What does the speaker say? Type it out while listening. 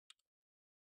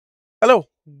Hello,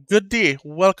 good day,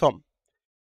 welcome.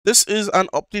 This is an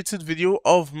updated video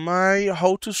of my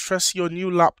how to stress your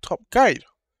new laptop guide.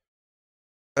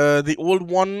 The old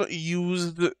one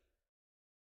used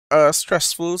a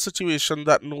stressful situation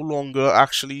that no longer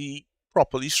actually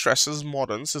properly stresses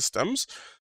modern systems.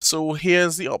 So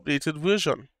here's the updated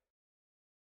version.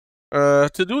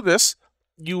 To do this,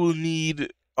 you will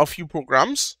need a few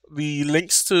programs. The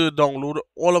links to download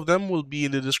all of them will be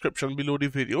in the description below the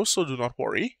video, so do not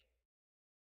worry.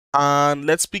 And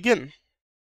let's begin.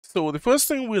 So the first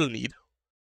thing we'll need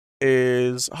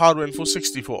is Hardware Info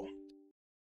 64.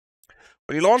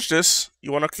 When you launch this,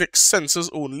 you want to click Sensors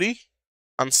Only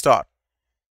and Start.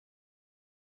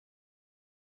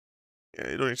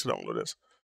 Yeah, you don't need to download this.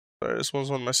 Sorry, this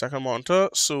one's on my second monitor.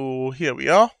 So here we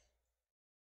are.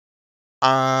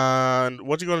 And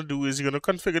what you're going to do is you're going to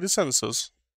configure the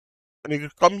sensors. And you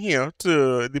can come here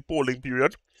to the polling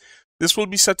period. This will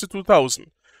be set to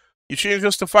 2000. You change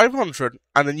this to 500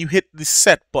 and then you hit the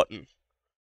Set button.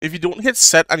 If you don't hit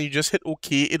Set and you just hit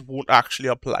OK, it won't actually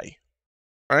apply.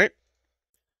 Alright?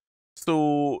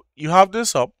 So you have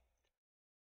this up.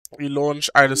 We launch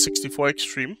either 64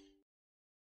 Extreme.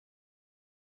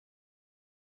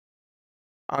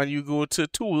 And you go to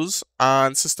Tools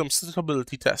and System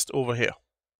Suitability Test over here.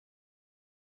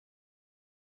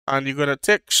 And you're going to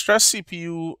take Stress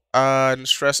CPU and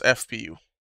Stress FPU.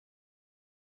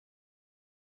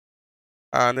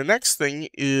 And the next thing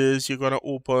is you're going to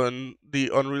open the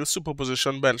Unreal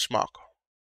Superposition benchmark.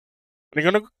 And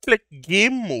you're going to click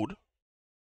Game Mode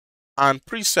and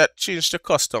Preset Change to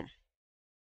Custom.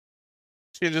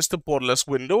 Change this to borderless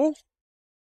window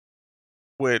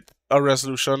with a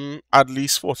resolution at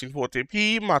least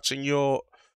 1440p matching your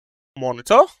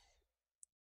monitor.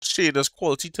 Shaders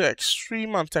quality to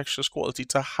extreme and textures quality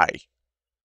to high.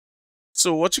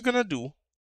 So what you're gonna do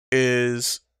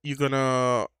is you're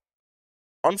gonna,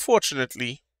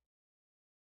 unfortunately,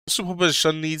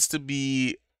 superposition needs to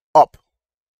be up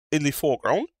in the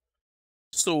foreground.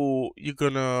 So you're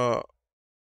gonna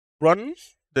run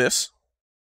this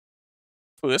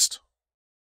first.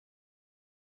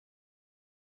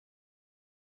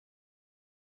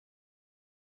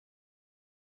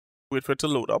 Wait for it to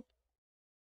load up.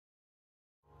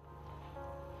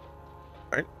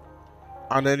 Right?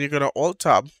 And then you're gonna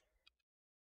Alt-Tab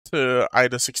to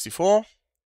either 64.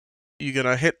 You're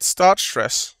gonna hit Start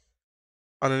Stress.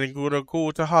 And then you're gonna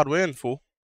go to Hardware Info.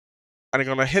 And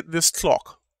you're gonna hit this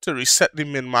clock to reset the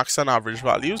min, max, and average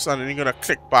values. And then you're gonna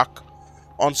click back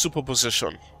on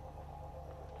Superposition.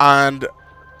 And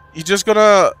you're just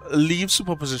gonna leave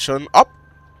Superposition up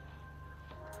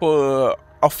for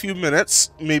a few minutes,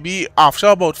 maybe after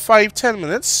about 5-10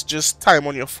 minutes, just time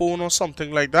on your phone or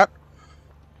something like that.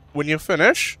 When you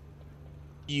finish,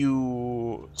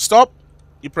 you stop,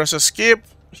 you press escape,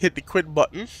 hit the quit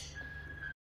button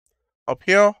up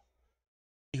here,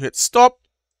 you hit stop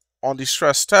on the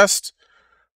stress test,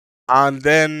 and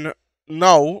then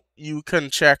now you can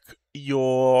check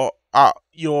your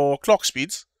clock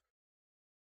speeds.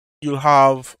 You'll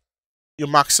have your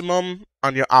maximum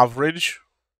and your average,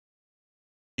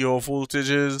 your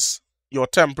voltages, your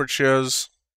temperatures,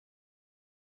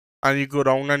 and you go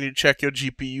down and you check your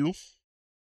GPU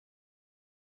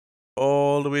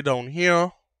all the way down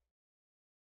here,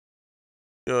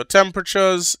 your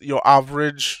temperatures, your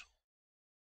average,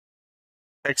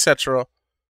 etc.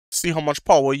 See how much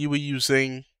power you were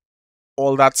using,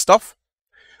 all that stuff,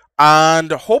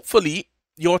 and hopefully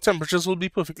your temperatures will be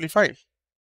perfectly fine.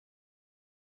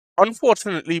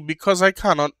 Unfortunately, because I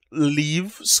cannot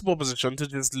leave Superposition to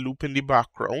just loop in the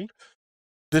background,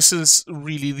 this is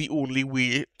really the only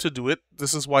way to do it.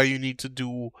 This is why you need to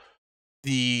do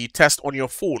the test on your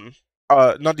phone.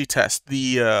 Not the test,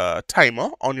 the timer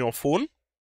on your phone.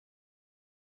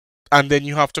 And then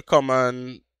you have to come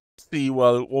and see,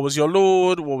 well, what was your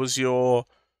load? What was your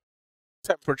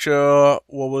temperature?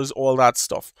 What was all that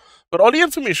stuff? But all the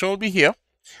information will be here.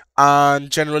 And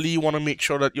generally, you want to make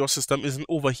sure that your system isn't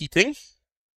overheating.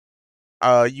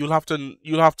 You'll have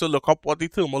to look up what the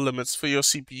thermal limits for your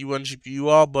CPU and GPU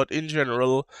are, but in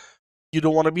general, you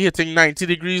don't want to be hitting 90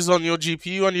 degrees on your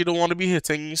GPU, and you don't want to be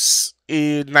hitting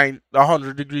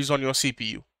 100 degrees on your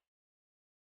CPU.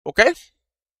 Okay?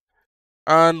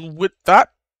 And with that,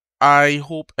 I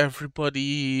hope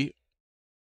everybody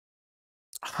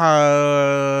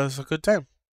has a good time.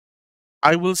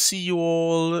 I will see you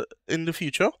all in the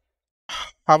future.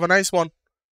 Have a nice one.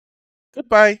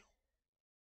 Goodbye.